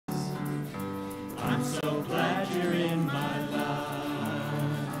I'm so glad you're in my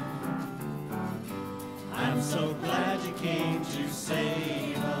life. I'm so glad you came to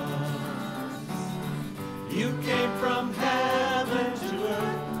save us. You came from heaven to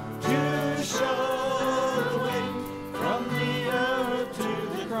earth to show the way, from the earth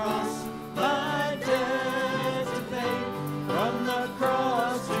to the cross, my debt to pay, from the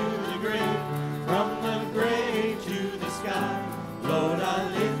cross to the grave, from the grave to the sky. Lord, I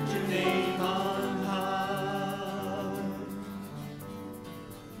lift your name on high.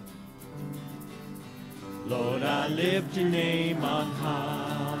 Lord, I lift your name on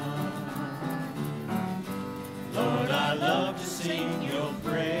high. Lord, I love to sing your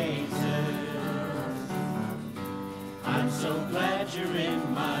praises. I'm so glad you're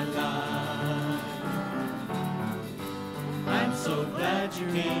in my life. I'm so glad you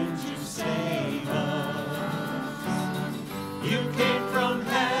came to save us. You came from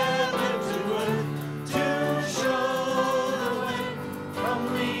heaven to earth to show the way, from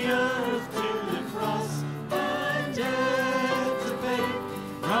the earth to the cross, my debt to pay,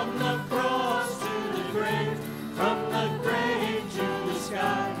 from the cross to the grave, from the grave to the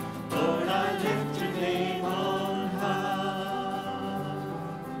sky. Lord, I lift your name on high.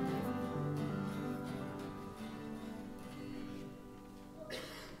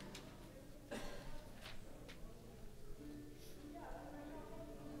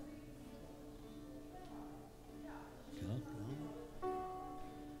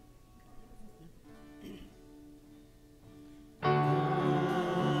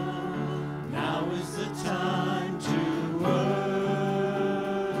 Now is the time to worship.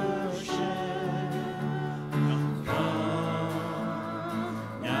 Come.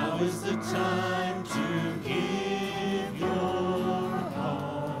 Now is the time to give your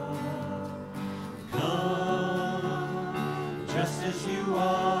heart. Come, just as you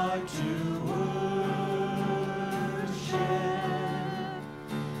are to worship.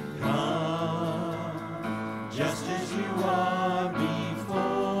 Come, just as you are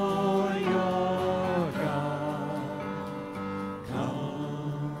before your God.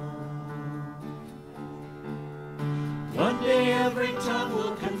 Come. One day every tongue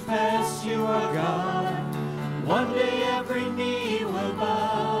will confess you are God. One day every knee will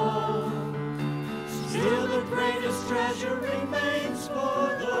bow. Still the greatest treasure remains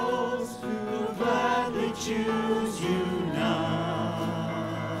for those who gladly choose you now.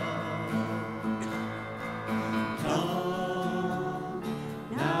 Come,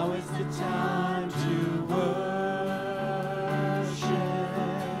 now is the time to worship.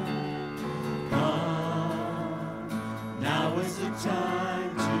 Come, now is the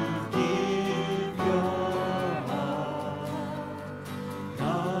time to give your heart.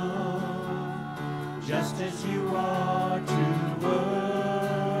 Come, just as you are to worship.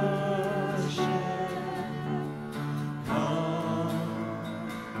 Come,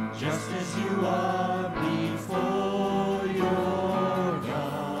 just as you are before your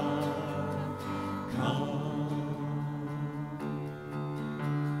God. Come.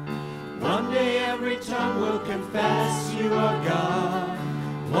 One day every tongue will confess you are God.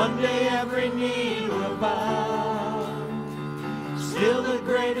 One day every knee will bow. Still the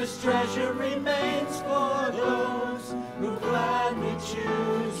greatest treasure remains for those who gladly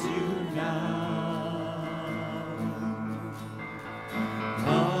choose you now.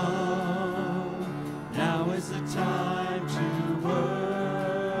 Come, now is the time to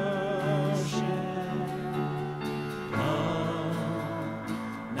worship. Come,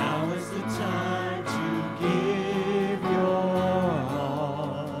 now is the time to give your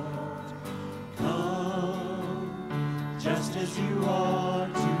heart. Come, just as you are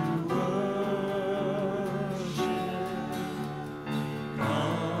to worship.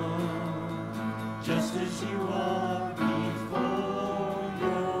 Come, just as you are before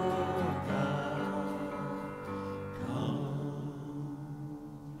your God. Come.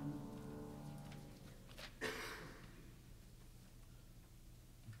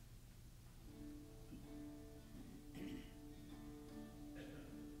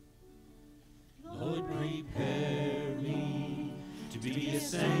 Lord, prepare me to be a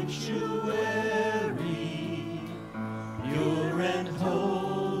sanctuary, pure and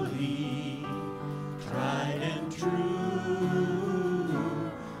holy, tried and true.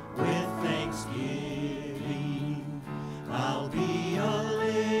 With thanksgiving, I'll be a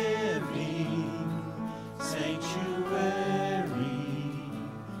living sanctuary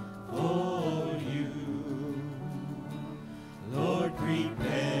for you. Lord,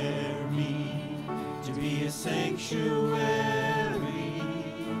 prepare me to be a sanctuary,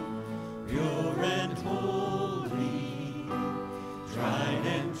 pure and holy, tried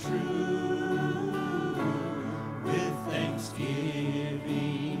and true.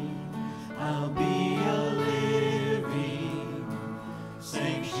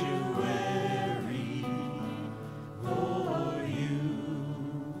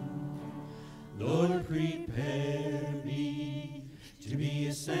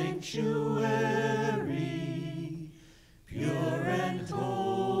 sanctuary, pure and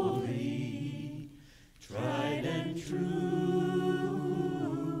holy, tried and true.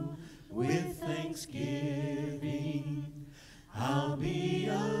 With thanksgiving, I'll be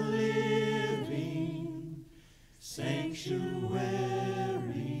a living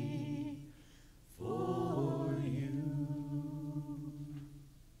sanctuary for you.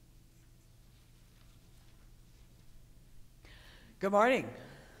 Good morning.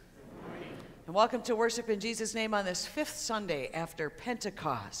 And welcome to worship in Jesus' name on this fifth Sunday after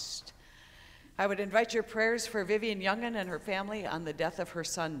Pentecost. I would invite your prayers for Vivian Youngin and her family on the death of her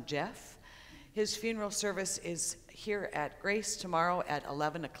son, Jeff. His funeral service is here at Grace tomorrow at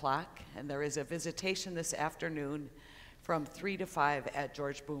 11 o'clock, and there is a visitation this afternoon from 3 to 5 at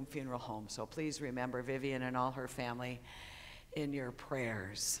George Boom Funeral Home. So please remember Vivian and all her family in your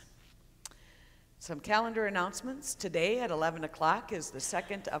prayers. Some calendar announcements. Today at 11 o'clock is the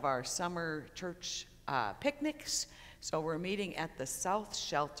second of our summer church picnics. So we're meeting at the South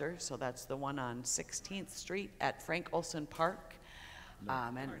Shelter, so that's the one on 16th Street at Frank Olson Park.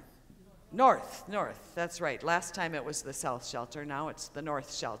 North, that's right. Last time it was the South Shelter, now it's the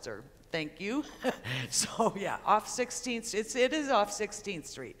North Shelter. Thank you. So yeah, off 16th, it is off 16th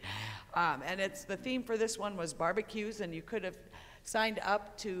Street. And the theme for this one was barbecues, and you could have signed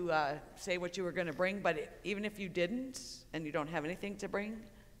up to say what you were going to bring, but even if you didn't and you don't have anything to bring,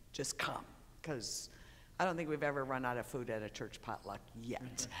 just come, because I don't think we've ever run out of food at a church potluck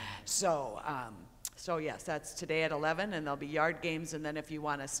yet. So yes, that's today at 11, and there'll be yard games, and then if you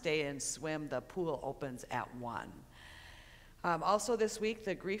want to stay and swim, the pool opens at 1. Also this week,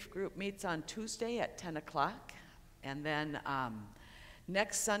 the grief group meets on Tuesday at 10 o'clock, and then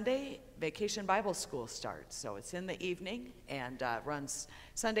next Sunday, Vacation Bible School starts. So it's in the evening and runs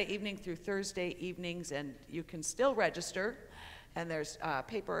Sunday evening through Thursday evenings, and you can still register. And there's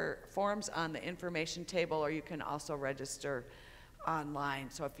paper forms on the information table, or you can also register online.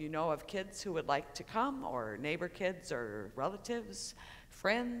 So if you know of kids who would like to come, or neighbor kids or relatives,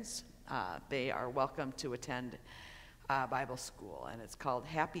 friends, they are welcome to attend Bible school. And it's called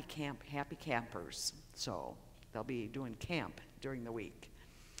Happy Camp, Happy Campers. So they'll be doing camp during the week.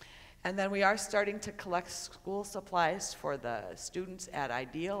 And then we are starting to collect school supplies for the students at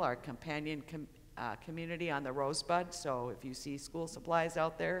Ideal, our companion community on the Rosebud. So if you see school supplies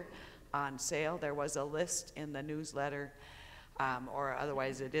out there on sale, there was a list in the newsletter, or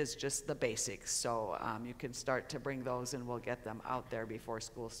otherwise it is just the basics. So you can start to bring those, and we'll get them out there before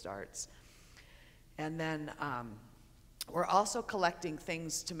school starts. And then we're also collecting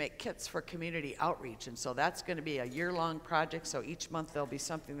things to make kits for community outreach, and so that's going to be a year-long project. So each month there'll be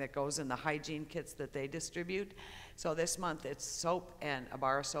something that goes in the hygiene kits that they distribute. So this month it's soap and a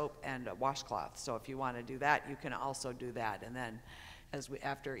bar of soap and a washcloth. So if you want to do that, you can also do that. And then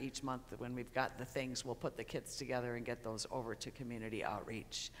after each month, when we've got the things, we'll put the kits together and get those over to community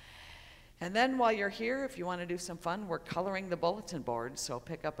outreach. And then while you're here, if you want to do some fun, we're coloring the bulletin board. So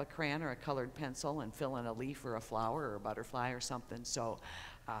pick up a crayon or a colored pencil and fill in a leaf or a flower or a butterfly or something. So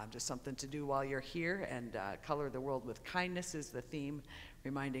just something to do while you're here. And color the world with kindness is the theme,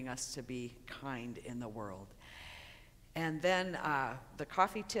 reminding us to be kind in the world. And then the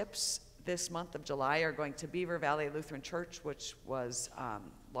coffee tips this month of July are going to Beaver Valley Lutheran Church, which was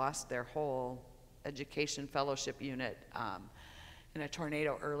lost their whole education fellowship unit in a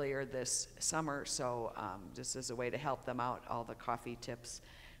tornado earlier this summer. So just as a way to help them out, all the coffee tips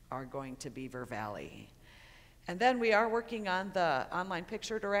are going to Beaver Valley. And then we are working on the online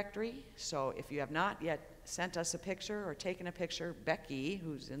picture directory. So if you have not yet sent us a picture or taken a picture, Becky,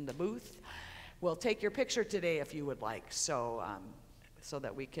 who's in the booth, will take your picture today if you would like. So so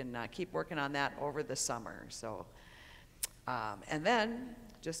that we can keep working on that over the summer. So and then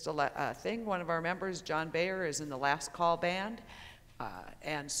just a thing, one of our members, John Bayer, is in the Last Call Band.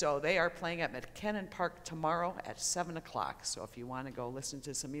 And so they are playing at McKinnon Park tomorrow at 7 o'clock. So if you want to go listen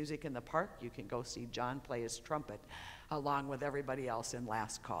to some music in the park, you can go see John play his trumpet along with everybody else in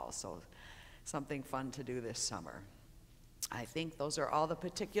Last Call. So something fun to do this summer. I think those are all the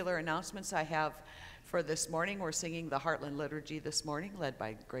particular announcements I have for this morning. We're singing the Heartland Liturgy this morning, led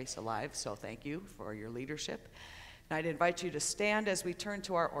by Grace Alive. So thank you for your leadership. And I'd invite you to stand as we turn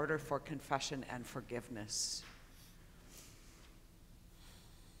to our order for confession and forgiveness.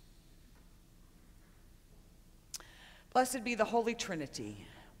 Blessed be the Holy Trinity,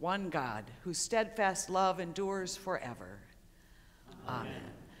 one God, whose steadfast love endures forever. Amen.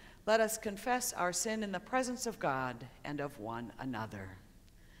 Amen. Let us confess our sin in the presence of God and of one another.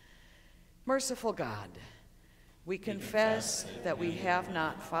 Merciful God, we confess that we have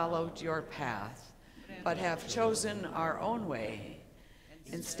not followed your path, but have chosen our own way,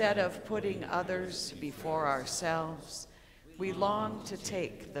 Instead of putting others before ourselves, we long to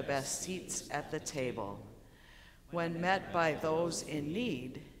take the best seats at the table. When met by those in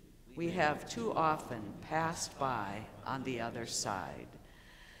need, we have too often passed by on the other side.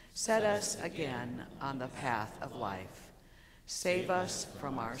 Set us again on the path of life. Save us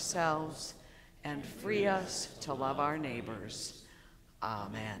from ourselves and free us to love our neighbors.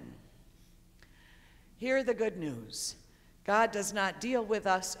 Amen. Hear the good news. God does not deal with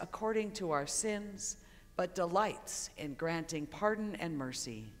us according to our sins, but delights in granting pardon and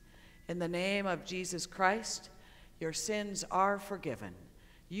mercy. In the name of Jesus Christ, your sins are forgiven.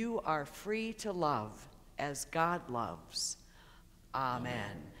 You are free to love as God loves.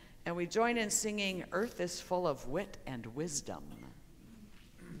 Amen. And we join in singing, "Earth is Full of Wit and Wisdom."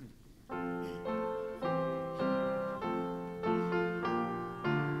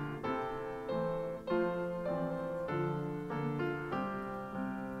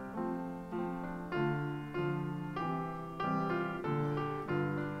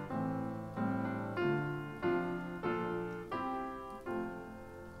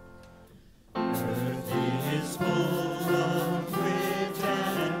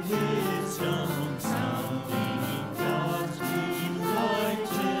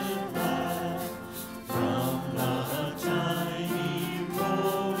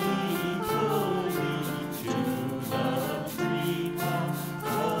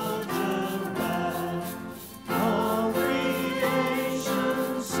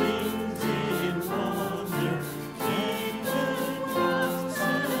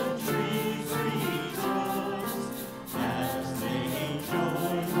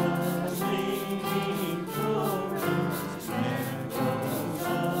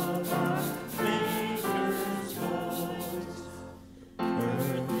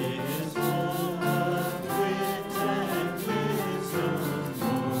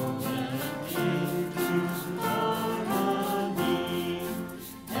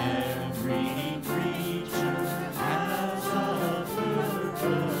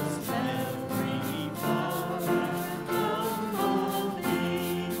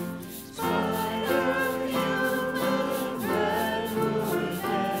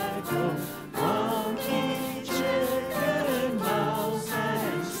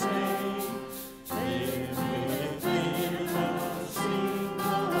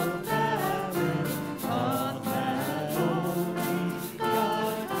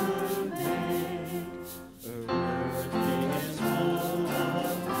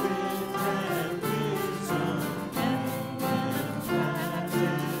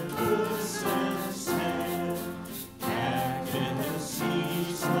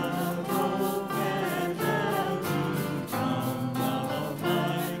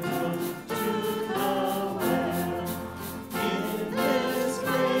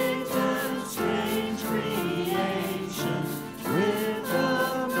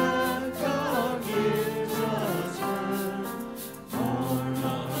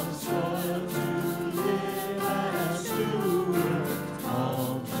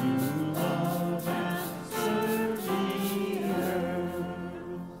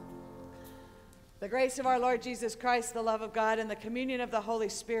 The grace of our Lord Jesus Christ, the love of God, and the communion of the Holy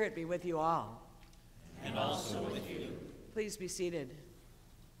Spirit be with you all. And also with you. Please be seated.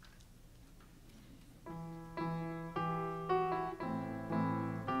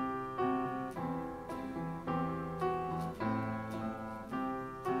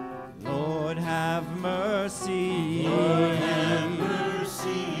 Lord have mercy. Lord have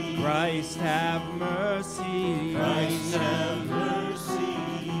mercy. Christ have mercy. Christ have mercy.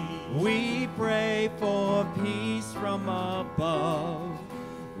 We pray for peace from above.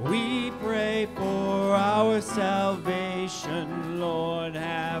 We pray for our salvation. Lord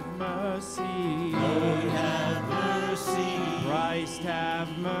have mercy. Lord have mercy. Christ have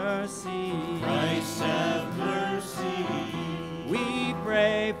mercy. Christ have mercy. We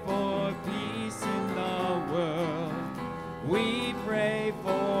pray for peace in the world. We pray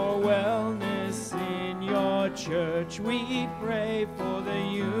for wellness in your church. We pray for the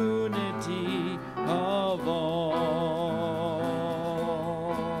unity of all.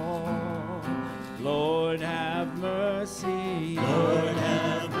 Lord have mercy. Lord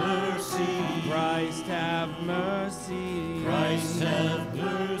have mercy. Christ have mercy. Christ have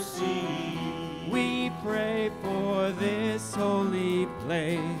mercy. We pray for this holy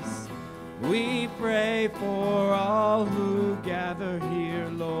place. We pray for all who gather here.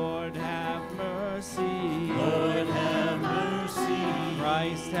 Lord have mercy. Lord have mercy.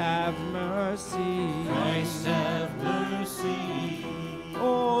 Christ have mercy. Christ have mercy.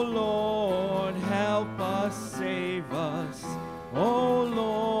 Oh Lord, help us, save us. Oh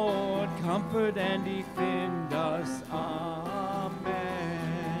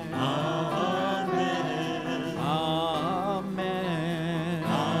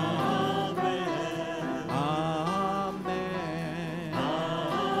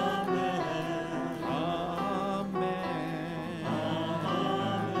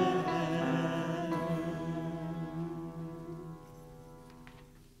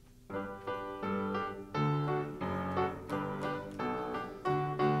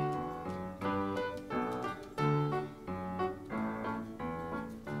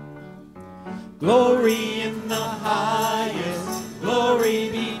Glory in the highest,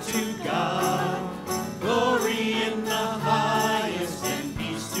 glory be to God. Glory in the highest, and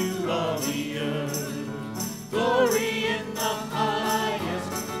peace to all the earth. Glory in the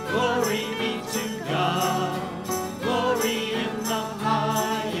highest, glory be to God. Glory in the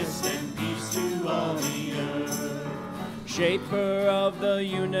highest, and peace to all the earth. Shaper of the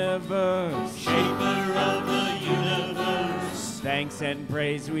universe, Shaper of the universe, thanks and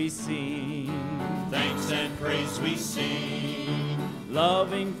praise we sing. thanks and praise we sing.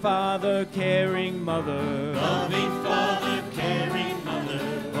 Loving Father, caring Mother, Loving Father, caring Mother,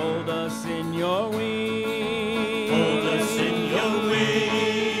 hold us in your wings. hold us in your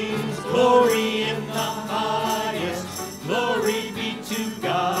wings. Glory in the highest, glory be to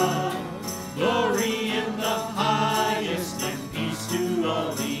God. Glory in the highest, and peace to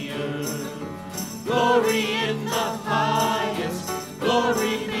all the earth. Glory in the highest,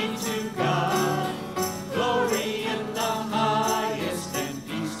 glory be to God. Glory in the highest, and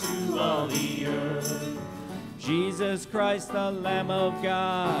peace to all the earth. Jesus Christ, the Lamb of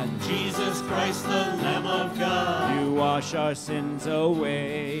God, Jesus Christ, the Lamb of God, you wash our sins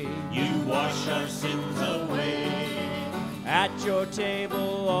away. you wash our sins away. At your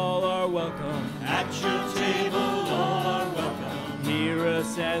table all are welcome. At your table all are welcome. Hear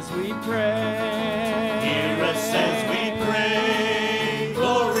us as we pray. Hear us as we pray.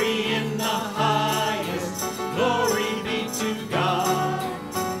 Glory in the highest, glory be to God.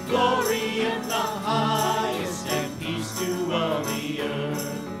 Glory in the highest, and peace to all the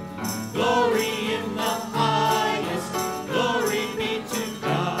earth. Glory in the highest, glory be to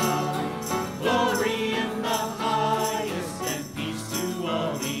God. Glory in the highest, and peace to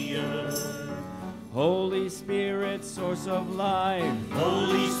all the earth. Holy Spirit, source of life,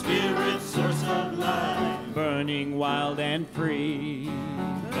 Holy Spirit, source of life, burning wild and free.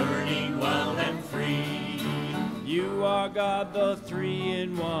 burning wild and free. You are God, the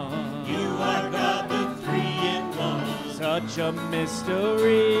three-in-one. You are God, the three-in-one. Such a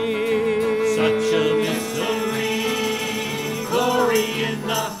mystery. Such a mystery. Glory in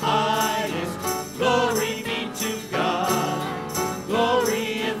the highest, glory be to God.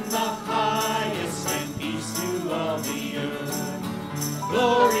 Glory in the highest, and peace to all the earth.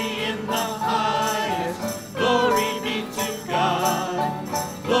 Glory in the highest, glory be to God.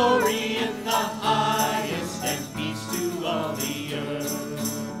 Glory in the highest, and peace to all the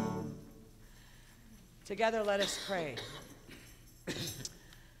earth. Together let us pray.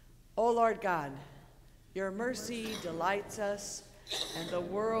 O Lord God, your mercy delights us, and the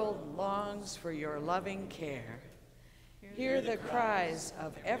world longs for your loving care. Hear the cries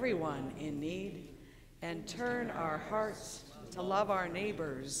of everyone in need, and turn our hearts to love our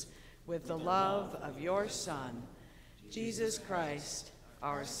neighbors with the love of your Son, Jesus Christ,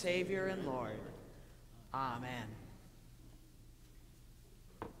 our Savior and Lord. Amen.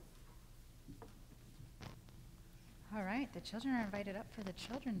 All right, the children are invited up for the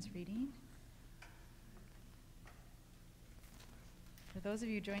children's reading. For those of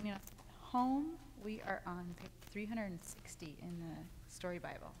you joining us at home, we are on page 360 in the Story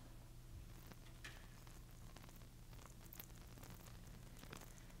Bible.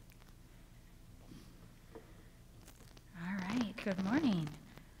 All right, good morning.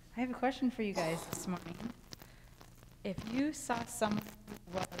 I have a question for you guys this morning. If you saw someone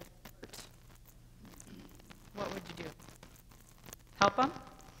who was hurt, what would you do? Help them?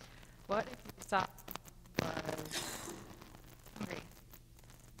 What if you saw someone who was hungry?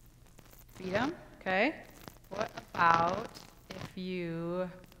 Feed them? Okay. What about if you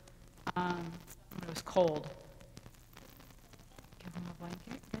someone who was cold? Give them a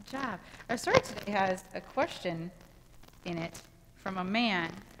blanket? Good job. Our story today has a question in it from a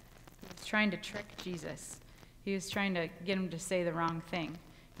man who was trying to trick Jesus. He was trying to get him to say the wrong thing.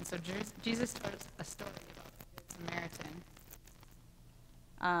 And so Jesus tells a story about the Good Samaritan.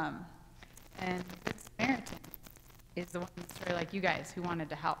 And the Good Samaritan is the one in the story like you guys who wanted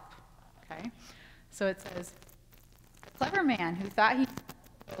to help. Okay? So it says, a clever man who thought he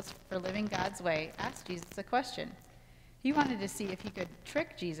was for living God's way asked Jesus a question. He wanted to see if he could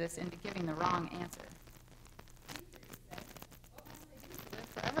trick Jesus into giving the wrong answer. Live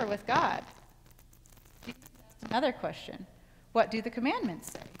forever with God. Jesus asked another question. What do the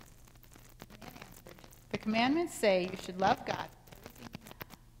commandments say? The man answered, the commandments say you should love God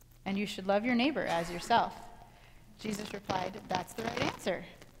and you should love your neighbor as yourself. Jesus replied, that's the right answer.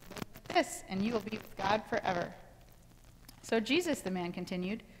 Live this, and you will be with God forever. So Jesus, the man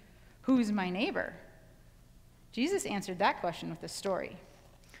continued, who's my neighbor? Jesus answered that question with a story.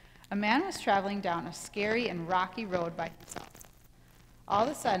 A man was traveling down a scary and rocky road by himself. All of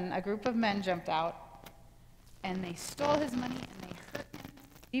a sudden, a group of men jumped out, and they stole his money, and they hurt him,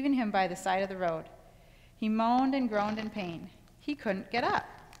 leaving him by the side of the road. He moaned and groaned in pain. He couldn't get up.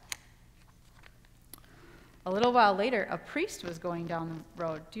 A little while later, a priest was going down the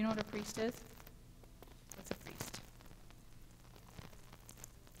road. Do you know what a priest is? What's a priest?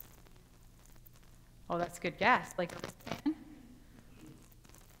 Oh, that's a good guess. Like a wristband?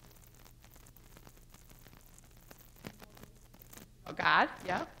 Oh, God,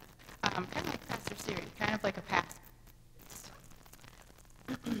 yep. Kind of like Pastor Siri, kind of like a pastor.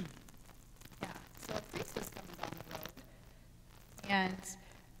 Yeah, so a priest was coming down the road, and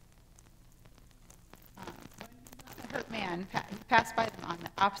when the hurt man passed by them on the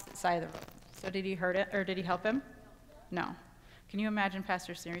opposite side of the road. So did he hurt it, or did he help him? No. Can you imagine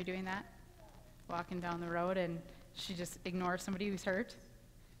Pastor Siri doing that? Walking down the road, and she just ignores somebody who's hurt?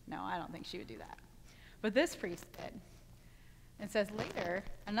 No, I don't think she would do that. But this priest did. It says later,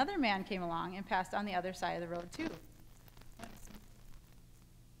 another man came along and passed on the other side of the road too.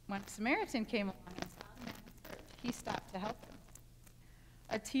 When a Samaritan came along and saw the man hurt, he stopped to help him.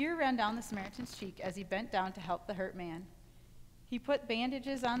 A tear ran down the Samaritan's cheek as he bent down to help the hurt man. He put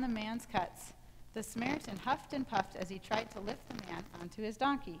bandages on the man's cuts. The Samaritan huffed and puffed as he tried to lift the man onto his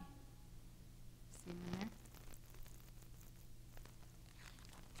donkey. See him there?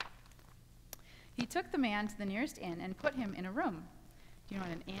 He took the man to the nearest inn and put him in a room. Do you know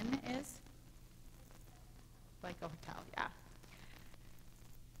what an inn is? Like a hotel, yeah.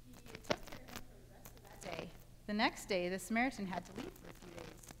 He took care of him for the rest of that day. The next day, the Samaritan had to leave for a few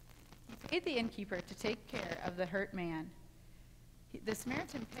days. He paid the innkeeper to take care of the hurt man. The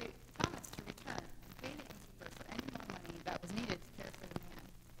Samaritan promised to return and pay the innkeeper for any more money that was needed to care for the man.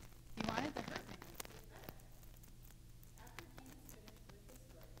 He wanted the hurt man to get better. After Jesus finished with his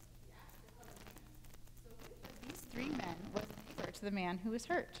story, he asked the other man, "So which of these three men was a neighbor to the man who was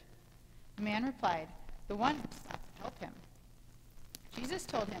hurt?" The man replied, "The one who stopped to help him." Jesus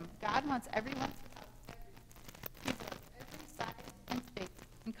told him, "God wants everyone to help everyone. People of every size and shape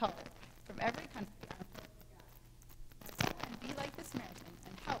and color, from every country are important to God. Now go and be like the Samaritan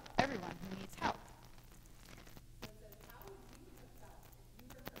and help everyone who needs help." So it says, how would you have felt if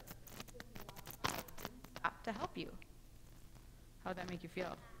you were hurt and people who walked by didn't stop to help you? How'd that make you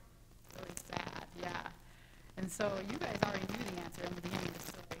feel? Really sad, yeah. And so you guys already knew the answer in the beginning of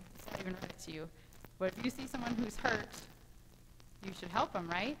the story. So I even read it to you. But if you see someone who's hurt, you should help them,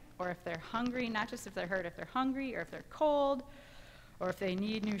 right? Or if they're hungry, not just if they're hurt, if they're hungry or if they're cold or if they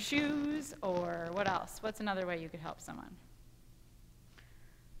need new shoes, or what else? What's another way you could help someone?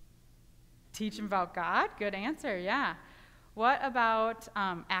 Teach them about God? Good answer, yeah. What about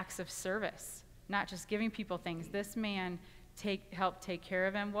acts of service? Not just giving people things. This man helped take care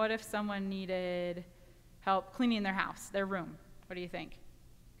of him. What if someone needed help cleaning their house, their room? What do you think?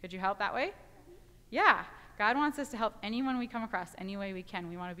 Could you help that way? Yeah. God wants us to help anyone we come across any way we can.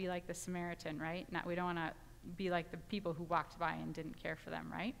 We want to be like the Samaritan, right? We don't want to be like the people who walked by and didn't care for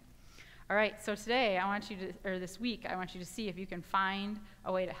them, right? All right, so today this week, I want you to see if you can find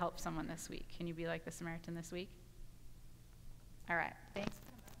a way to help someone this week. Can you be like the Samaritan this week? All right, thanks.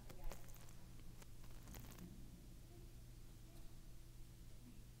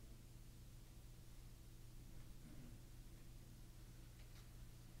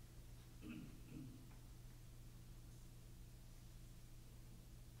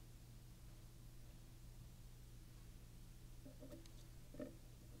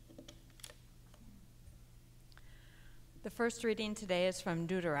 The first reading today is from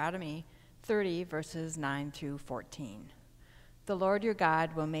Deuteronomy 30, verses 9 through 14. The Lord your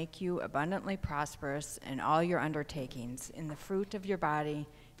God will make you abundantly prosperous in all your undertakings, in the fruit of your body,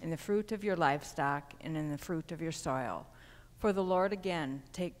 in the fruit of your livestock, and in the fruit of your soil. For the Lord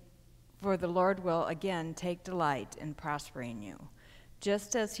will again take delight in prospering you,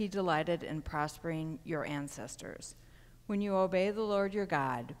 just as he delighted in prospering your ancestors. When you obey the Lord your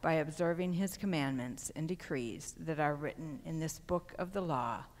God by observing his commandments and decrees that are written in this book of the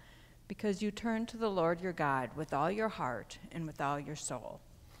law, because you turn to the Lord your God with all your heart and with all your soul.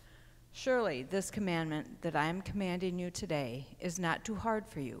 Surely this commandment that I am commanding you today is not too hard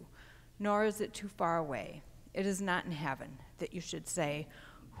for you, nor is it too far away. It is not in heaven, that you should say,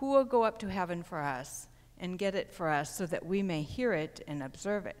 "Who will go up to heaven for us and get it for us so that we may hear it and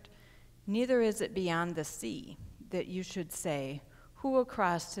observe it?" Neither is it beyond the sea, that you should say, "Who will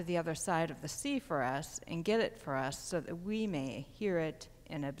cross to the other side of the sea for us and get it for us so that we may hear it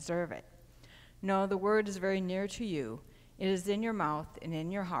and observe it?" No, the word is very near to you. It is in your mouth and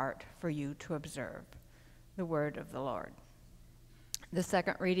in your heart for you to observe. The word of the Lord. The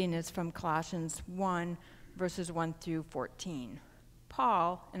second reading is from Colossians 1, verses 1 through 14.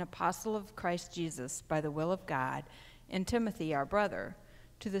 Paul, an apostle of Christ Jesus by the will of God, and Timothy, our brother,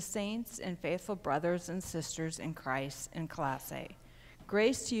 to the saints and faithful brothers and sisters in Christ in Colossae.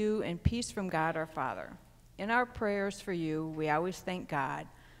 Grace to you and peace from God our Father. In our prayers for you, we always thank God,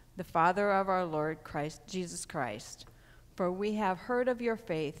 the Father of our Lord Jesus Christ, for we have heard of your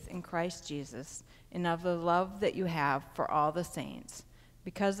faith in Christ Jesus and of the love that you have for all the saints,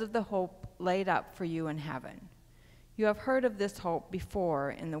 because of the hope laid up for you in heaven. You have heard of this hope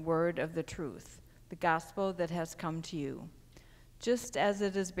before in the word of the truth, the gospel that has come to you. Just as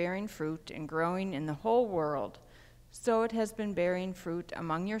it is bearing fruit and growing in the whole world, so it has been bearing fruit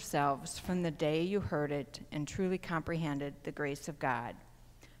among yourselves from the day you heard it and truly comprehended the grace of God.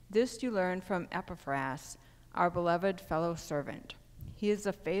 This you learned from Epaphras, our beloved fellow servant. He is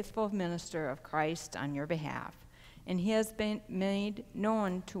a faithful minister of Christ on your behalf, and he has been made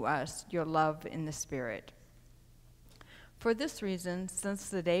known to us your love in the Spirit. For this reason, since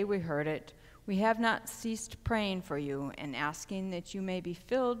the day we heard it, we have not ceased praying for you and asking that you may be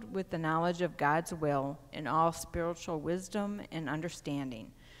filled with the knowledge of God's will in all spiritual wisdom and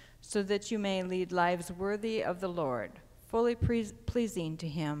understanding, so that you may lead lives worthy of the Lord, fully pleasing to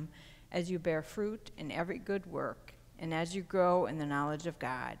him as you bear fruit in every good work and as you grow in the knowledge of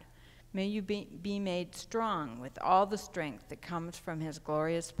God. May you be made strong with all the strength that comes from his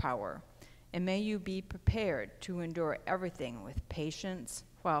glorious power, and may you be prepared to endure everything with patience,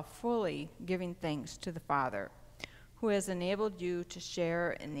 while fully giving thanks to the Father, who has enabled you to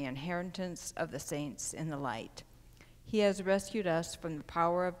share in the inheritance of the saints in the light. He has rescued us from the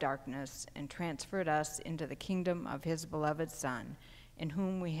power of darkness and transferred us into the kingdom of his beloved Son, in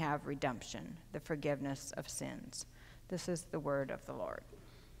whom we have redemption, the forgiveness of sins. This is the word of the Lord.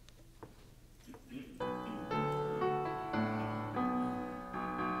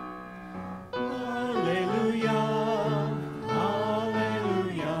 Hallelujah.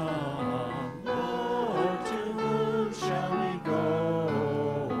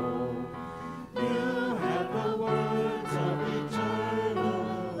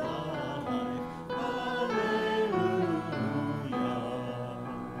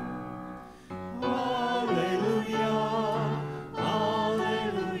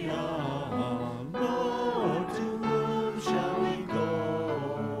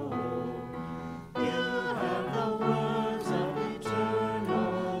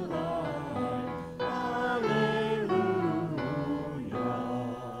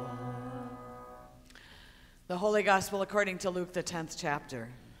 The Holy Gospel according to Luke, the 10th chapter.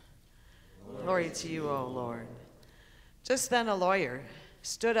 Glory to you, O Lord. Just then a lawyer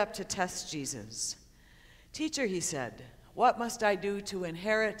stood up to test Jesus. Teacher, he said, what must I do to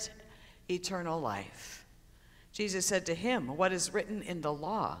inherit eternal life? Jesus said to him, what is written in the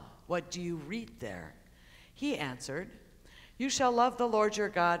law? What do you read there? He answered, you shall love the Lord your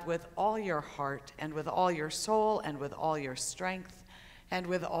God with all your heart and with all your soul and with all your strength and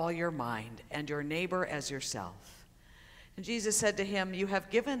with all your mind, and your neighbor as yourself. And Jesus said to him, you have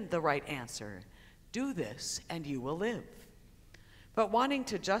given the right answer. Do this, and you will live. But wanting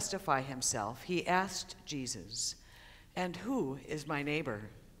to justify himself, he asked Jesus, and who is my neighbor?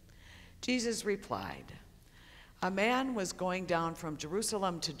 Jesus replied, a man was going down from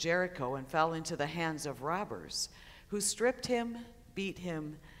Jerusalem to Jericho and fell into the hands of robbers, who stripped him, beat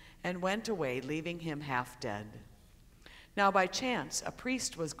him, and went away, leaving him half dead. Now by chance, a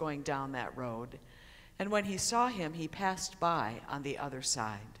priest was going down that road, and when he saw him, he passed by on the other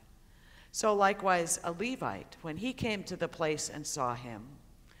side. So likewise, a Levite, when he came to the place and saw him,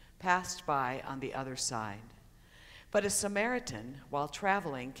 passed by on the other side. But a Samaritan, while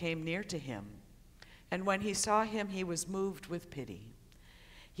traveling, came near to him, and when he saw him, he was moved with pity.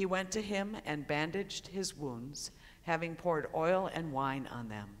 He went to him and bandaged his wounds, having poured oil and wine on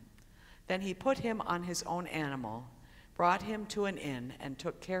them. Then he put him on his own animal, brought him to an inn, and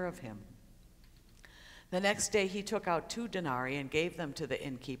took care of him. The next day he took out 2 denarii and gave them to the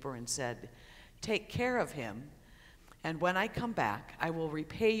innkeeper and said, take care of him, and when I come back, I will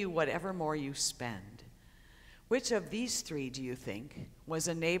repay you whatever more you spend. Which of these 3, do you think, was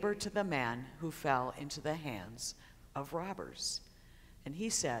a neighbor to the man who fell into the hands of robbers? And he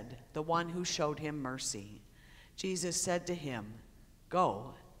said, the one who showed him mercy. Jesus said to him,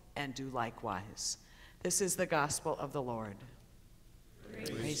 go and do likewise. This is the gospel of the Lord.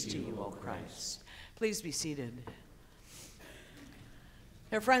 Praise to you, O Christ. Please be seated.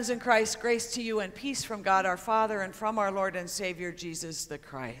 Dear friends in Christ, grace to you and peace from God our Father and from our Lord and Savior Jesus the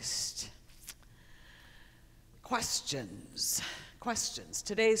Christ. Questions.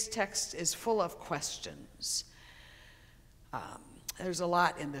 Today's text is full of questions. There's a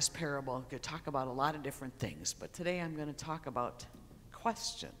lot in this parable. I could talk about a lot of different things, but today I'm going to talk about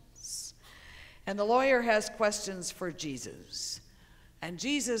questions. And the lawyer has questions for Jesus. And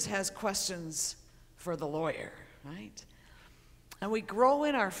Jesus has questions for the lawyer, right? And we grow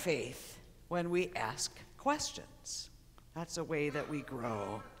in our faith when we ask questions. That's a way that we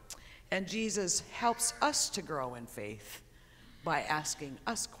grow. And Jesus helps us to grow in faith by asking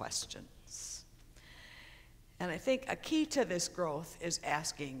us questions. And I think a key to this growth is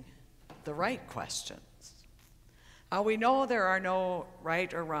asking the right questions. We know there are no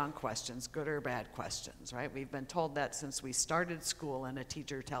right or wrong questions, good or bad questions, right? We've been told that since we started school, and a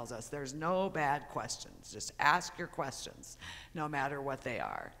teacher tells us there's no bad questions. Just ask your questions, no matter what they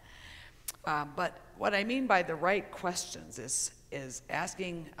are. But what I mean by the right questions is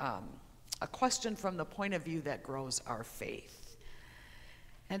asking a question from the point of view that grows our faith.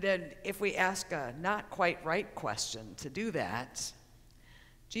 And then if we ask a not quite right question to do that,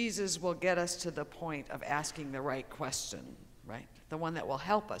 Jesus will get us to the point of asking the right question, right? The one that will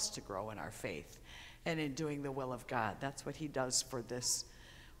help us to grow in our faith and in doing the will of God. That's what he does for this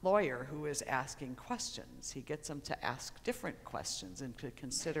lawyer who is asking questions. He gets them to ask different questions and to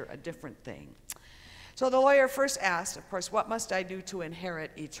consider a different thing. So the lawyer first asked, of course, what must I do to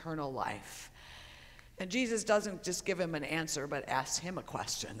inherit eternal life? And Jesus doesn't just give him an answer, but asks him a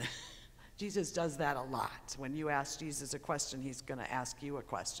question. Jesus does that a lot. When you ask Jesus a question, he's going to ask you a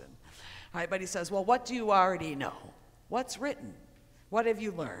question. All right, but he says, well, what do you already know? What's written? What have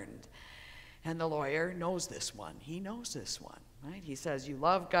you learned? And the lawyer knows this one. He knows this one, right? He says, you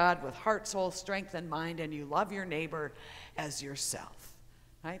love God with heart, soul, strength, and mind, and you love your neighbor as yourself,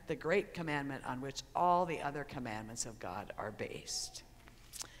 right? The great commandment on which all the other commandments of God are based.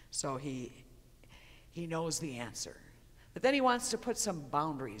 So he knows the answer. But then he wants to put some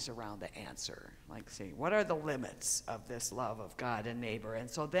boundaries around the answer, like say, what are the limits of this love of God and neighbor?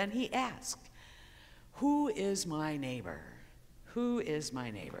 And so then he asked, who is my neighbor? Who is my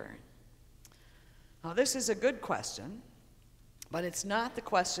neighbor? Now this is a good question, but it's not the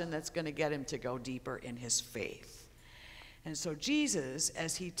question that's going to get him to go deeper in his faith. And so Jesus,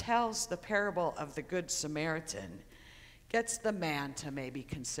 as he tells the parable of the Good Samaritan, gets the man to maybe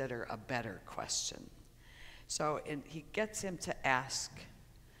consider a better question. So he gets him to ask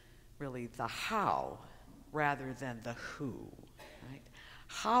really the how rather than the who, right?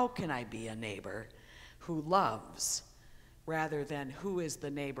 How can I be a neighbor who loves rather than who is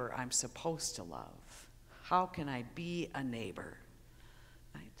the neighbor I'm supposed to love? How can I be a neighbor,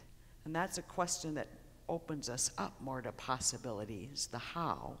 right? And that's a question that opens us up more to possibilities, the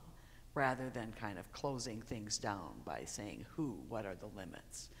how, rather than kind of closing things down by saying who, what are the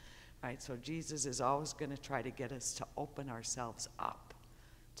limits? Right, so Jesus is always going to try to get us to open ourselves up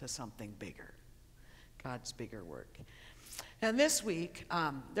to something bigger, God's bigger work. And this week,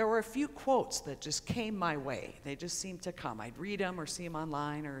 there were a few quotes that just came my way. They just seemed to come. I'd read them or see them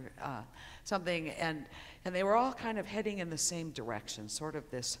online or something, and they were all kind of heading in the same direction, sort of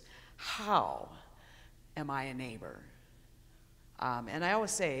this, how am I a neighbor? And I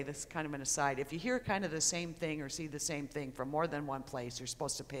always say, this is kind of an aside, if you hear kind of the same thing or see the same thing from more than one place, you're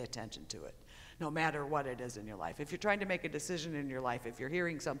supposed to pay attention to it, no matter what it is in your life. If you're trying to make a decision in your life, if you're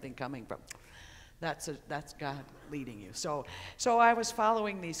hearing something coming from, that's God leading you. So I was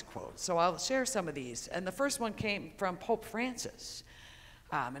following these quotes. So I'll share some of these. And the first one came from Pope Francis.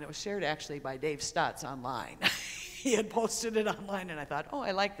 And it was shared actually by Dave Stotts online. He had posted it online, and I thought, oh,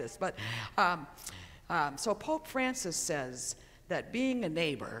 I like this. But so Pope Francis says that being a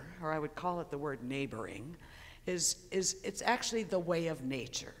neighbor, or I would call it the word neighboring, it's actually the way of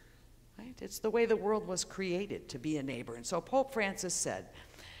nature, right? It's the way the world was created to be a neighbor. And so Pope Francis said,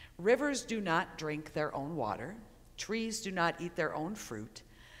 rivers do not drink their own water, trees do not eat their own fruit,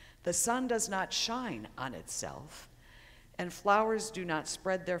 the sun does not shine on itself, and flowers do not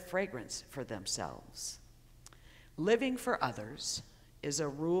spread their fragrance for themselves. Living for others is a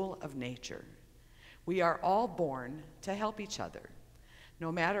rule of nature. We are all born to help each other,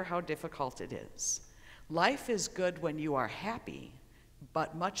 no matter how difficult it is. Life is good when you are happy,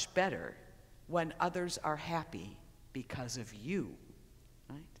 but much better when others are happy because of you,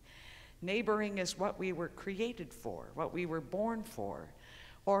 right? Neighboring is what we were created for, what we were born for,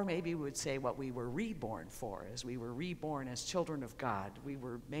 or maybe we would say what we were reborn for. As we were reborn as children of God, we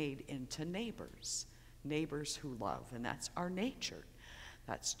were made into neighbors, neighbors who love, and that's our nature.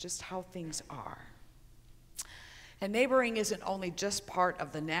 That's just how things are. And neighboring isn't only just part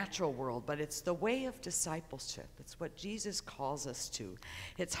of the natural world, but it's the way of discipleship. It's what Jesus calls us to.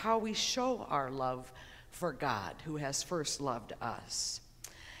 It's how we show our love for God, who has first loved us.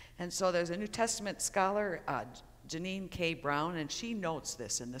 And so there's a New Testament scholar, Janine K. Brown, and she notes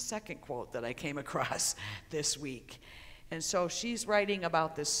this in the second quote that I came across this week. And so she's writing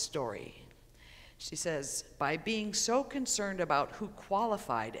about this story. She says, by being so concerned about who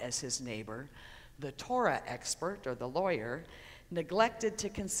qualified as his neighbor, the Torah expert, or the lawyer, neglected to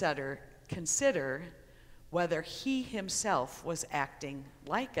consider whether he himself was acting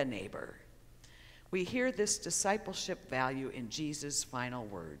like a neighbor. We hear this discipleship value in Jesus' final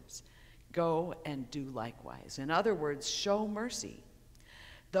words, go and do likewise. In other words, show mercy.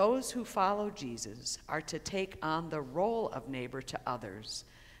 Those who follow Jesus are to take on the role of neighbor to others,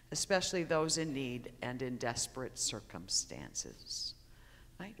 especially those in need and in desperate circumstances.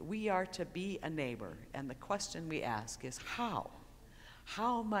 Right? We are to be a neighbor, and the question we ask is how?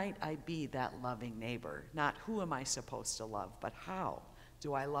 How might I be that loving neighbor? Not who am I supposed to love, but how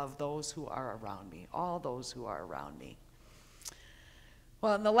do I love those who are around me, all those who are around me?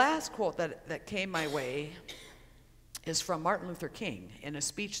 Well, and the last quote that came my way is from Martin Luther King in a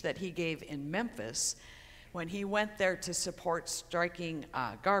speech that he gave in Memphis when he went there to support striking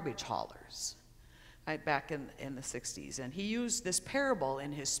garbage haulers, right, back in the 60s. And he used this parable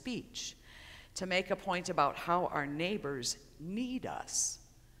in his speech to make a point about how our neighbors need us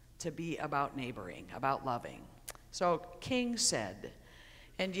to be about neighboring, about loving. So King said,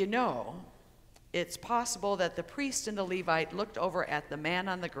 and you know, it's possible that the priest and the Levite looked over at the man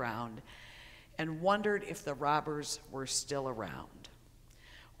on the ground and wondered if the robbers were still around.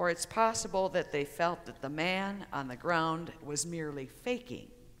 Or it's possible that they felt that the man on the ground was merely faking,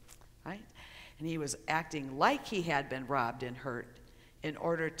 right? And he was acting like he had been robbed and hurt in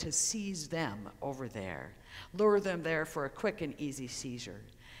order to seize them over there, lure them there for a quick and easy seizure.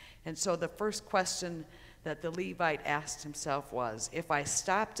 And so the first question that the Levite asked himself was, if I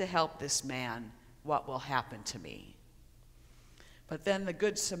stop to help this man, what will happen to me? But then the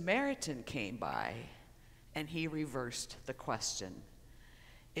Good Samaritan came by, and he reversed the question.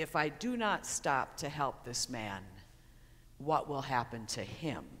 If I do not stop to help this man, what will happen to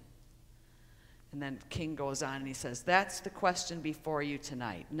him? And then King goes on and he says, that's the question before you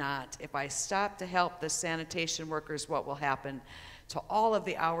tonight, not if I stop to help the sanitation workers, what will happen to all of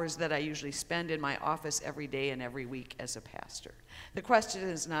the hours that I usually spend in my office every day and every week as a pastor. The question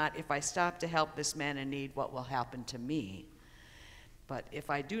is not if I stop to help this man in need, what will happen to me? But if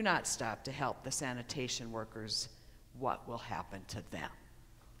I do not stop to help the sanitation workers, what will happen to them?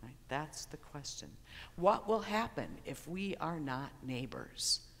 Right? That's the question. What will happen if we are not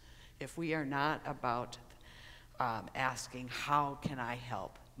neighbors? If we are not about asking, how can I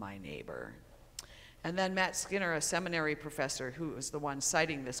help my neighbor? And then Matt Skinner, a seminary professor who was the one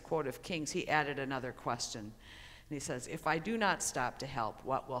citing this quote of King's, he added another question. And he says, if I do not stop to help,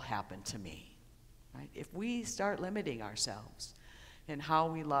 what will happen to me? Right? If we start limiting ourselves in how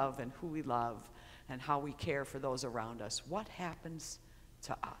we love and who we love and how we care for those around us, what happens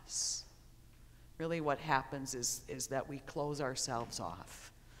to us? Really what happens is that we close ourselves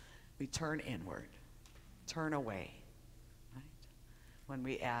off. We turn inward, turn away, right? When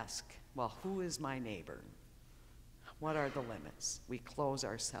we ask, well, who is my neighbor? What are the limits? We close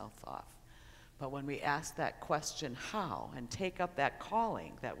ourselves off. But when we ask that question, how, and take up that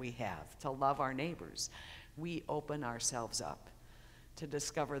calling that we have to love our neighbors, we open ourselves up to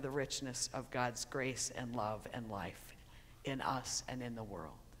discover the richness of God's grace and love and life in us and in the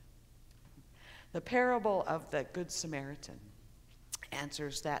world. The parable of the Good Samaritan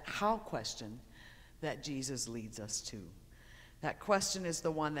answers that how question that Jesus leads us to. That question is the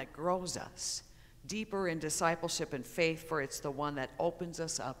one that grows us deeper in discipleship and faith, for it's the one that opens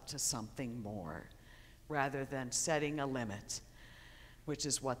us up to something more rather than setting a limit, which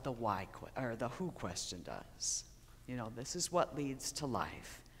is what the who question does. You know, this is what leads to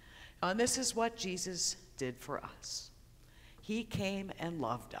life. And this is what Jesus did for us. He came and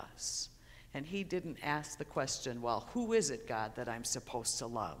loved us. And he didn't ask the question, well, who is it, God, that I'm supposed to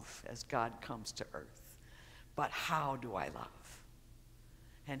love as God comes to earth? But how do I love?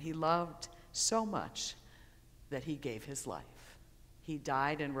 And he loved so much that he gave his life. He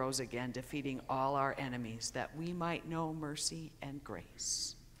died and rose again, defeating all our enemies, that we might know mercy and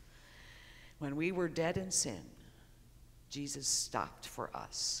grace. When we were dead in sin, Jesus stopped for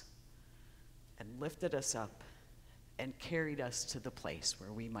us and lifted us up and carried us to the place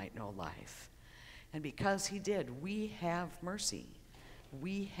where we might know life. And because he did, we have mercy.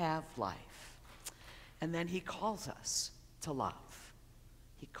 We have life. And then he calls us to love.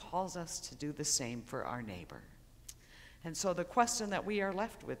 He calls us to do the same for our neighbor. And so the question that we are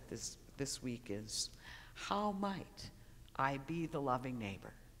left with this week is, how might I be the loving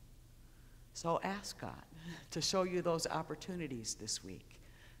neighbor? So ask God to show you those opportunities this week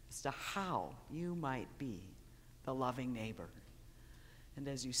as to how you might be the loving neighbor. And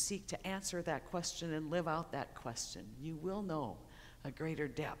as you seek to answer that question and live out that question, you will know a greater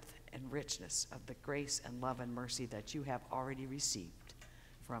depth and richness of the grace and love and mercy that you have already received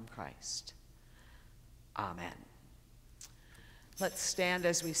from Christ. Amen. Let's stand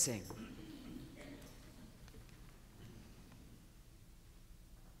as we sing.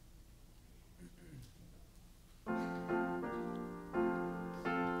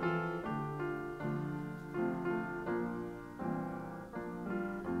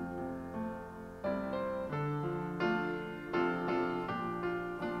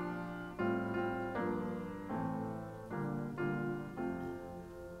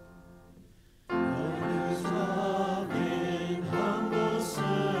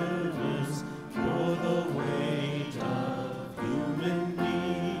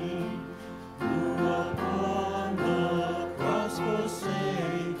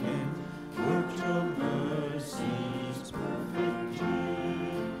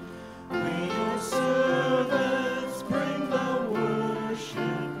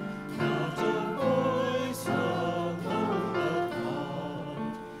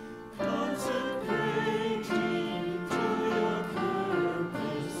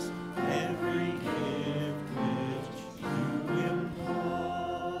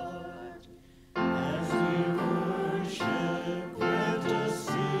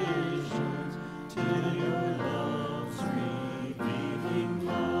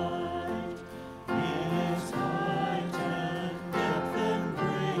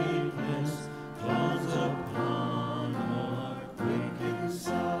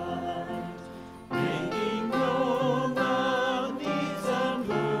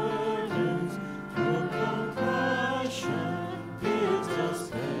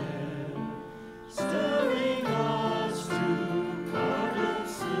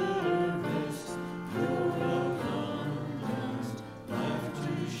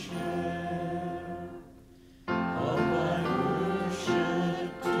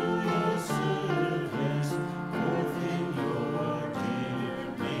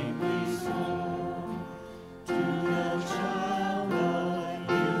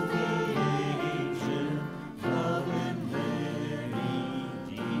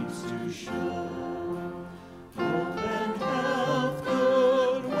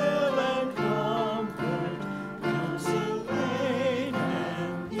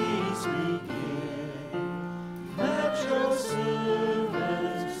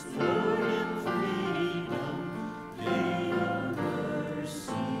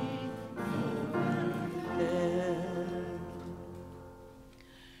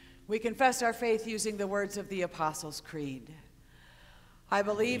 We confess our faith using the words of the Apostles' Creed. I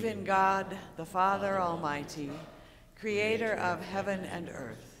believe in God, the Father Almighty, creator of heaven and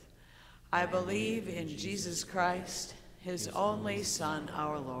earth. I believe in Jesus Christ, his only Son,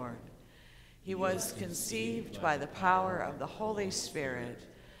 our Lord. He was conceived by the power of the Holy Spirit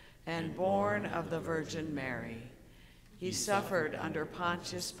and born of the Virgin Mary. He suffered under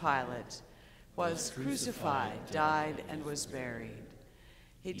Pontius Pilate, was crucified, died, and was buried.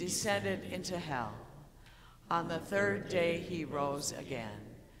 He descended into hell. On the third day he rose again.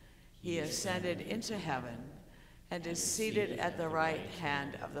 He ascended into heaven and is seated at the right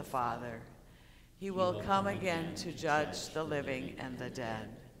hand of the Father. He will come again to judge the living and the dead.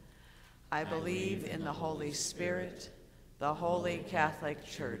 I believe in the Holy Spirit, the Holy Catholic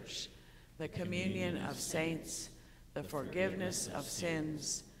Church, the communion of saints, the forgiveness of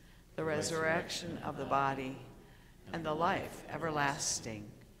sins, the resurrection of the body, and the life everlasting.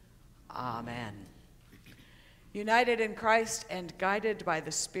 Amen. United in Christ and guided by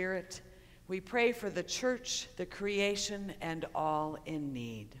the Spirit, we pray for the church, the creation, and all in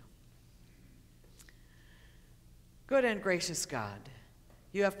need. Good and gracious God,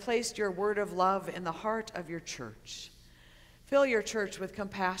 you have placed your word of love in the heart of your church. Fill your church with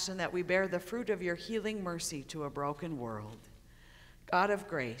compassion that we bear the fruit of your healing mercy to a broken world. God of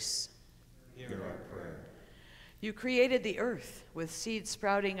grace, Hear our prayer. You created the earth with seed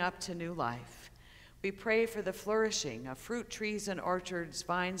sprouting up to new life. We pray for the flourishing of fruit trees and orchards,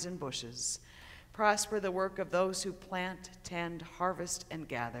 vines and bushes. Prosper the work of those who plant, tend, harvest, and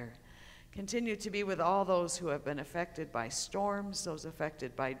gather. Continue to be with all those who have been affected by storms, those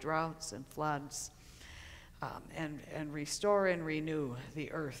affected by droughts and floods, and restore and renew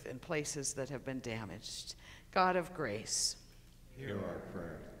the earth in places that have been damaged. God of grace, Hear our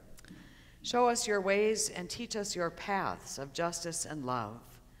prayer. show us your ways and teach us your paths of justice and love.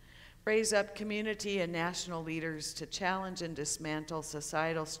 Raise up community and national leaders to challenge and dismantle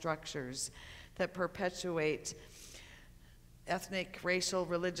societal structures that perpetuate ethnic, racial,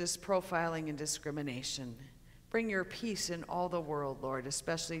 religious profiling and discrimination. Bring your peace in all the world, Lord,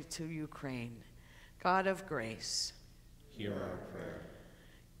 especially to Ukraine. God of grace, Hear our prayer.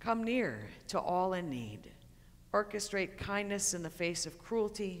 come near to all in need. Orchestrate kindness in the face of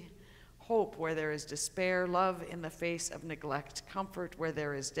cruelty, hope where there is despair, love in the face of neglect, comfort where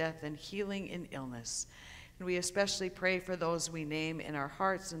there is death, and healing in illness. And we especially pray for those we name in our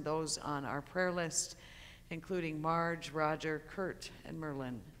hearts and those on our prayer list, including Marge, Roger, Kurt, and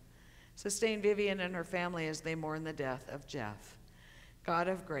Merlin. Sustain Vivian and her family as they mourn the death of Jeff. God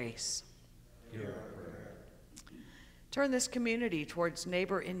of grace, Hear our prayer. turn this community towards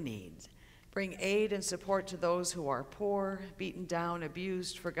neighbor in need. Bring aid and support to those who are poor, beaten down,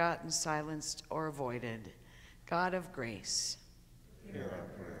 abused, forgotten, silenced, or avoided. God of grace, Hear our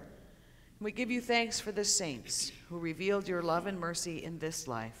prayer. we give you thanks for the saints who revealed your love and mercy in this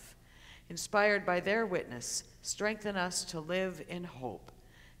life. Inspired by their witness, strengthen us to live in hope.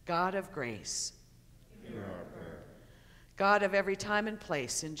 God of grace, Hear our prayer. God of every time and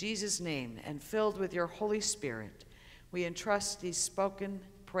place, in Jesus' name, and filled with your Holy Spirit, we entrust these spoken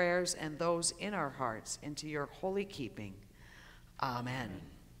prayers and those in our hearts into your holy keeping. Amen.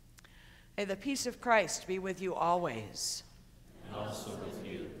 May the peace of Christ be with you always. And also with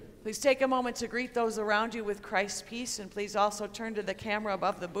you. Please take a moment to greet those around you with Christ's peace, and please also turn to the camera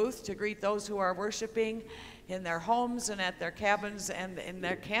above the booth to greet those who are worshiping in their homes and at their cabins and in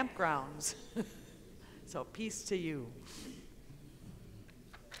their campgrounds. So peace to you.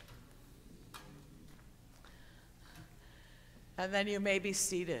 And then you may be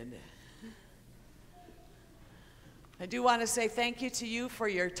seated. I do want to say thank you to you for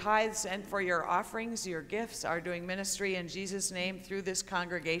your tithes and for your offerings. Your gifts are doing ministry in Jesus' name through this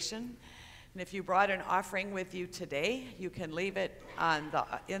congregation. And if you brought an offering with you today, you can leave it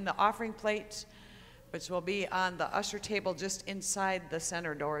in the offering plate, which will be on the usher table just inside the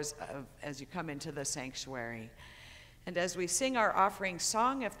center doors as you come into the sanctuary. And as we sing our offering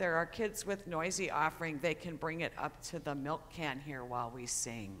song, if there are kids with noisy offering, they can bring it up to the milk can here while we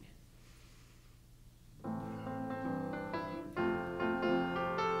sing.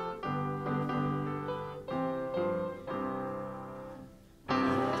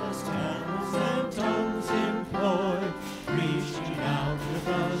 As candles and tongues employ, reaching out with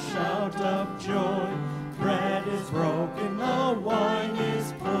a shout of joy. Bread is broken, the wine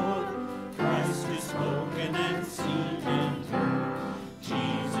is poured. Christ is spoken and seen and heard.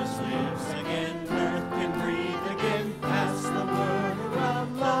 Jesus lives again, earth can breathe again. Pass the word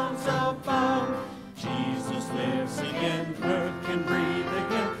around, lungs abound. Jesus lives again, earth can breathe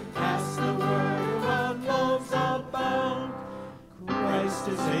again. Pass the word around, lungs abound. Christ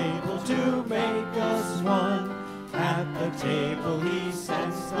is able to make us one. At the table he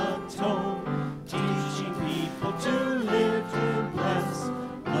sets the tone, teaching people to live to bless,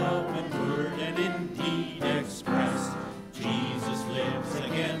 love and word and in deed express. Jesus lives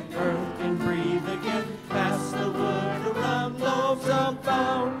again, earth can breathe again. Pass the word around, loaves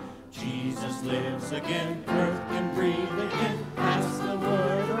abound. Jesus lives again, earth can breathe again. Pass the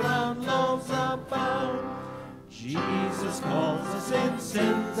word around, loaves abound. Jesus calls us in,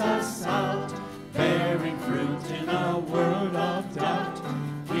 sends us out, bearing fruit in a world of doubt.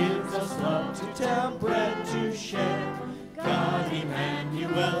 Gives us love to tell, bread to share. God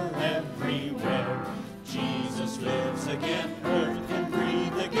Emmanuel everywhere. Jesus lives again, earth can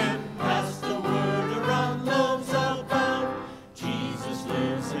breathe again. Pass the word around, loaves abound. Jesus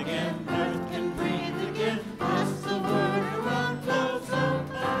lives again, earth can breathe again. Pass the word around, loaves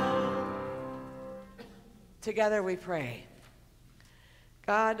abound. Together we pray.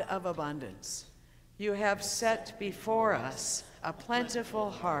 God of abundance, you have set before us a plentiful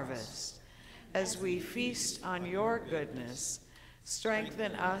harvest. As we feast on your goodness,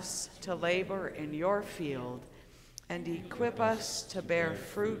 strengthen us to labor in your field and equip us to bear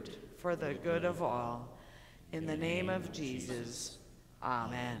fruit for the good of all. In the name of Jesus,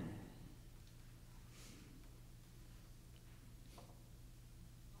 amen.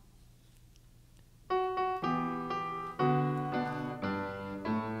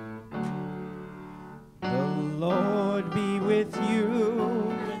 The Lord be with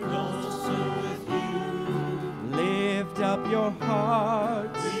you. And also with you. Lift up your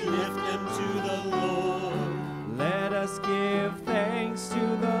hearts. We lift them to the Lord. Let us give thanks to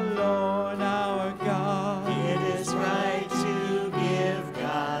the Lord our God. It is right to give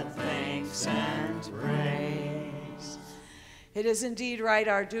God thanks and praise. It is indeed right,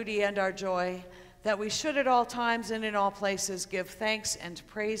 our duty and our joy, that we should at all times and in all places give thanks and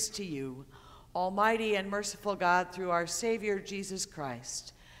praise to you, Almighty and merciful God, through our Savior Jesus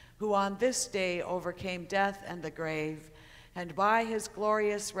Christ, who on this day overcame death and the grave, and by his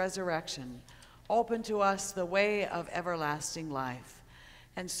glorious resurrection Open to us the way of everlasting life.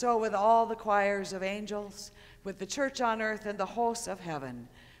 And so with all the choirs of angels, with the church on earth and the hosts of heaven,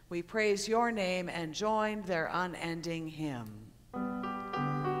 we praise your name and join their unending hymn.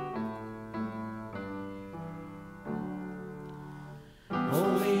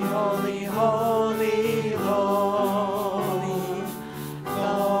 Holy, holy, holy, holy,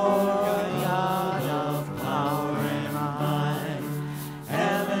 Lord God of power and might.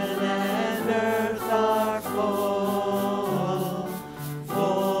 Heaven and earth are full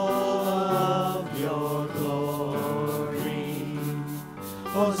of your glory.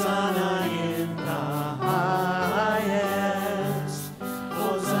 Hosanna in the highest.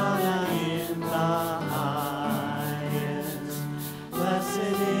 Hosanna in the highest.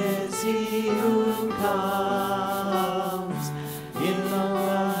 Blessed is he who comes in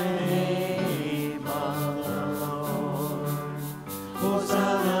the name of the Lord.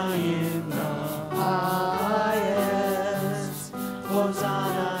 Hosanna in the highest.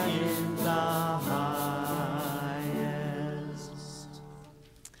 Hosanna in the highest.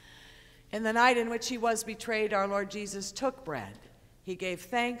 In the night in which he was betrayed, our Lord Jesus took bread. He gave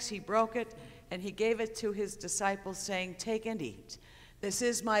thanks, he broke it, and he gave it to his disciples, saying, "Take and eat. This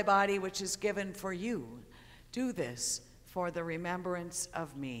is my body, which is given for you. Do this for the remembrance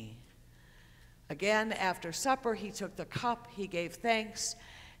of me." Again, after supper, he took the cup, he gave thanks,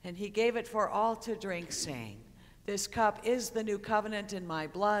 and he gave it for all to drink, saying, "This cup is the new covenant in my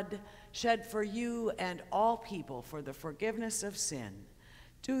blood, shed for you and all people for the forgiveness of sin.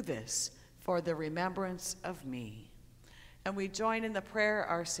 Do this for the remembrance of me." And we join in the prayer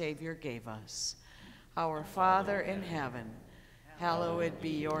our Savior gave us. Our Father in heaven, hallowed be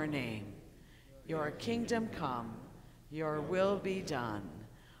your name. Your kingdom come, your will be done,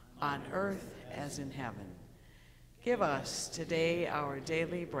 on earth as in heaven. Give us today our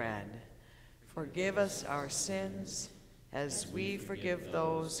daily bread. Forgive us our sins, as we forgive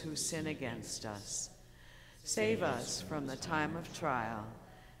those who sin against us. Save us from the time of trial,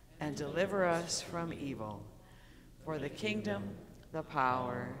 and deliver us from evil. For the kingdom, the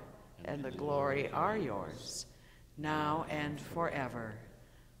power, and the glory are yours, now and forever.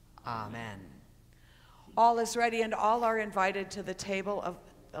 Amen. All is ready and all are invited to the table of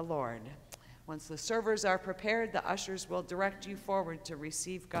the Lord. Once the servers are prepared, the ushers will direct you forward to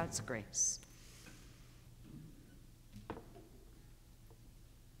receive God's grace.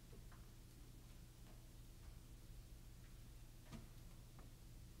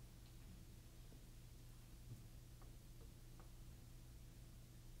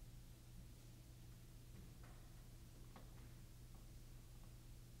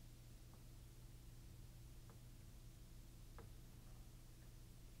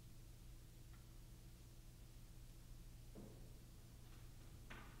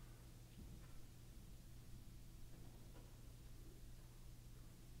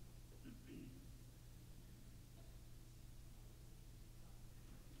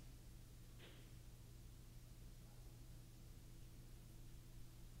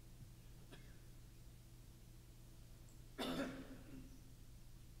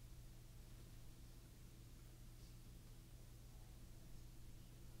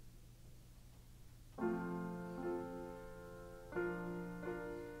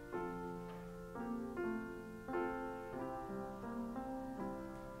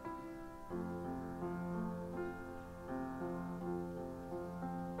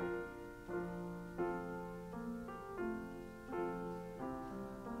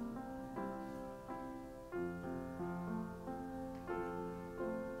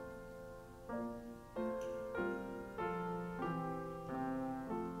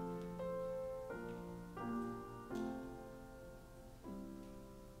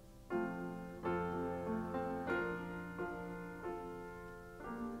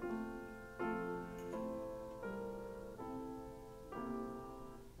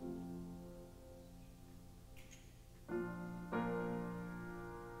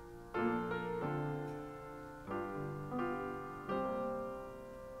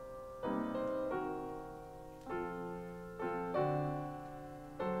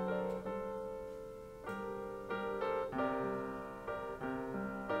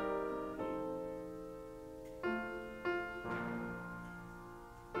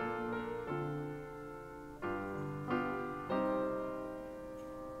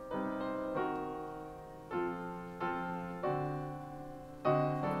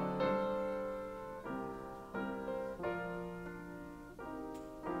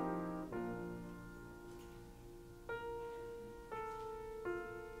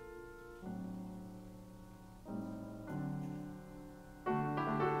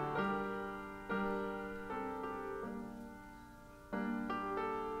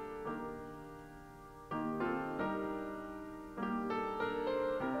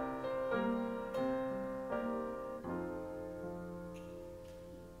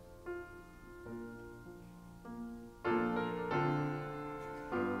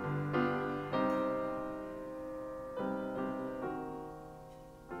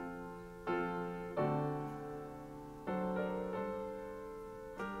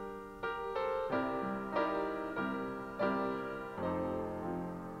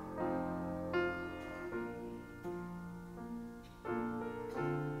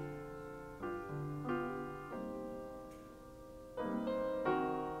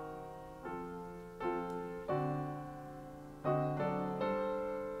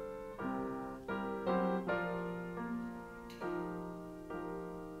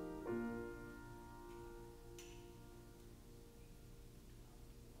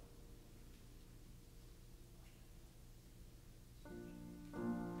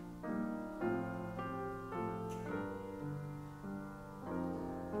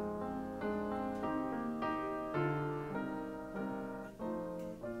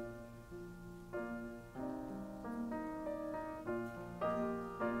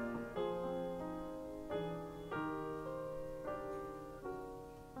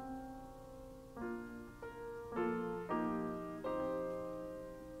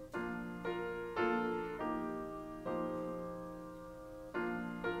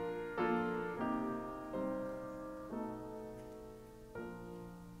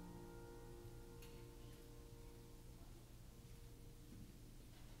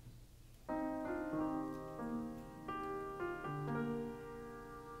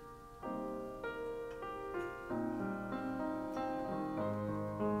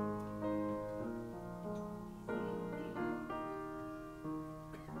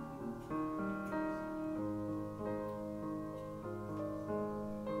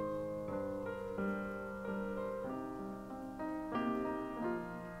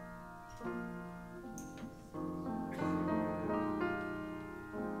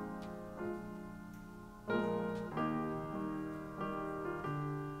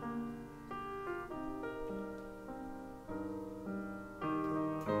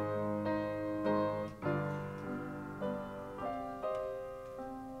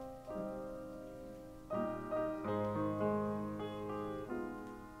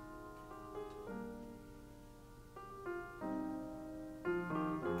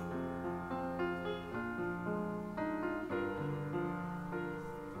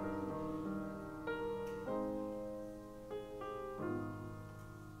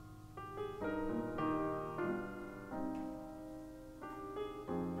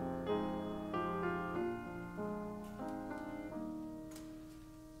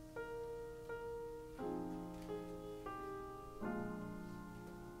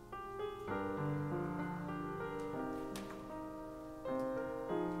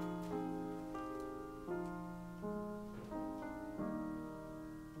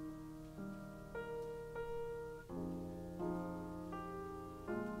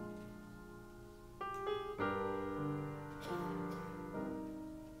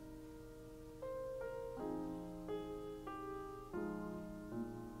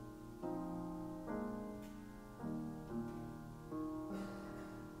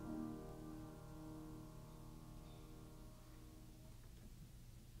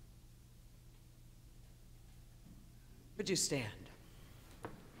 Would you stand?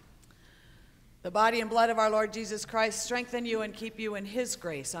 The body and blood of our Lord Jesus Christ strengthen you and keep you in his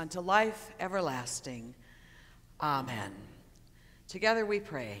grace unto life everlasting. Amen. Together we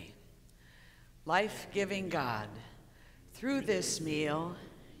pray. Life-giving God, through this meal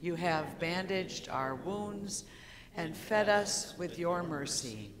you have bandaged our wounds and fed us with your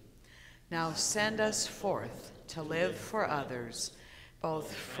mercy. Now send us forth to live for others,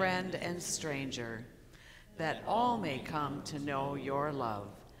 both friend and stranger, that all may come to know your love.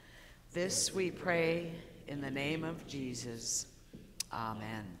 This we pray in the name of Jesus.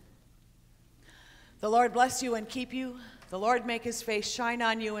 Amen. The Lord bless you and keep you. The Lord make his face shine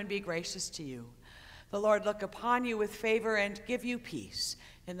on you and be gracious to you. The Lord look upon you with favor and give you peace.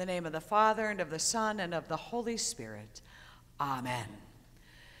 In the name of the Father, and of the Son, and of the Holy Spirit. Amen.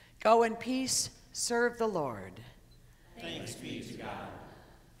 Go in peace, serve the Lord. Thanks be to God.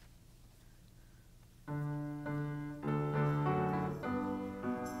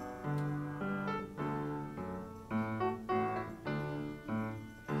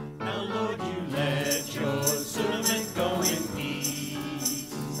 Now, Lord, you let your servant go in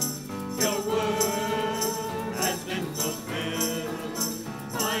peace. Your word has been fulfilled.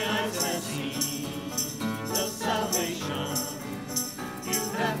 My eyes have seen the salvation you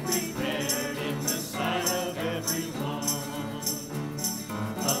have prepared in the sight of everyone.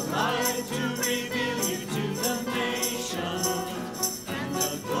 A light to reveal you to the nations, and the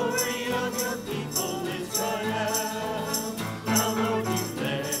glory of your people Israel. Now, Lord, you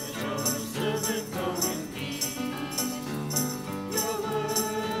let your servant go in peace. Your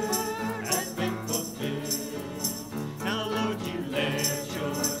word has been fulfilled. Now, Lord, you let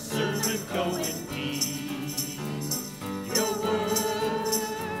your servant go in peace. Your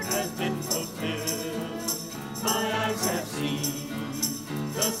word has been fulfilled. My eyes have seen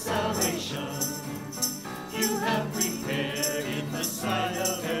the salvation you have prepared in the sight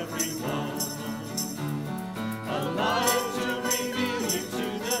of everyone. A light to reveal you to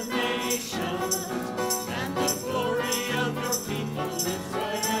the nations, and the glory of your people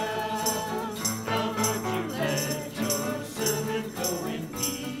Israel. Now, Lord, you let your servant go in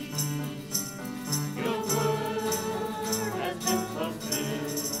peace. Your word has been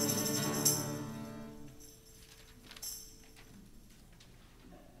fulfilled.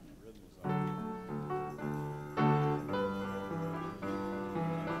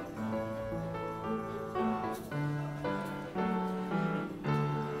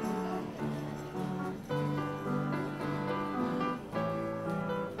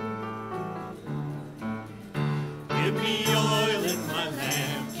 Give me oil in my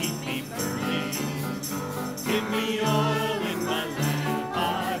lamp, keep me burning. Give me oil in my lamp,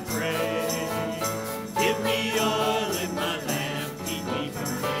 I pray. Give me oil in my lamp, keep me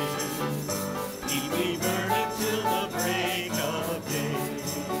burning. Keep me burning till the break of day.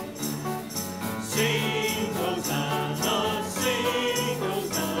 Sing Hosanna, sing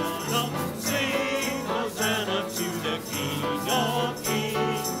Hosanna, sing Hosanna to the King of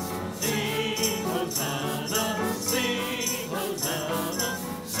Kings. Sing Hosanna, sing Hosanna,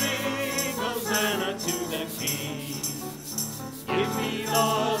 sing Hosanna to the King. Give me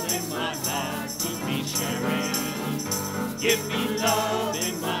love in my heart, keep me sharing. Give me love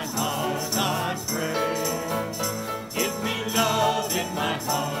in my heart, I pray. Give me love in my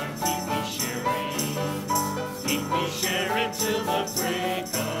heart, keep me sharing. Keep me sharing till the break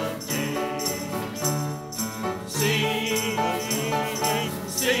of day. Sing,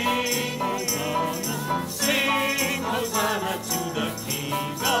 sing Hosanna, sing Hosanna to the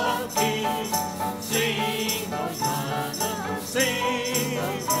King of Kings. Sing Hosanna, sing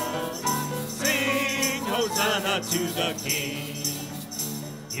Hosanna, sing Hosanna to the King.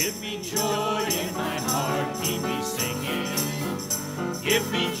 Give me joy in my heart, keep me singing. Give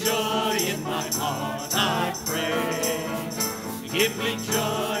me joy in my heart, I pray. Give me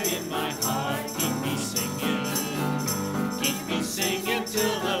joy in my heart, keep me singing. Keep me singing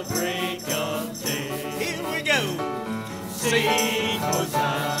till the break of day. Here we go. Sing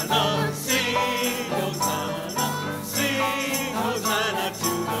Hosanna, sing Hosanna, sing Hosanna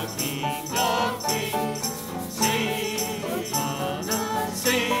to the King of Kings. Sing Hosanna,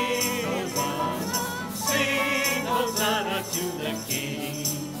 sing Hosanna, sing Hosanna to the King.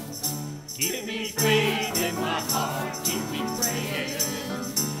 Give me faith in my heart, keep me praying.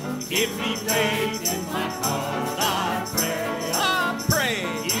 Give me faith in my heart, I pray, I pray.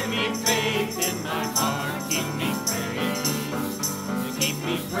 Give me faith in my heart, keep me praying. Keep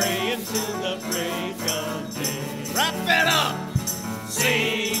me praying till the break of day. Wrap it up!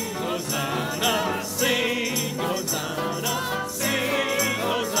 Sing Hosanna, sing Hosanna, sing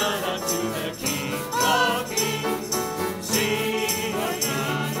Hosanna to the King of Kings.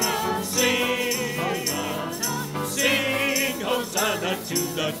 Hosanna to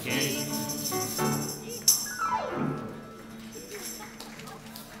the King.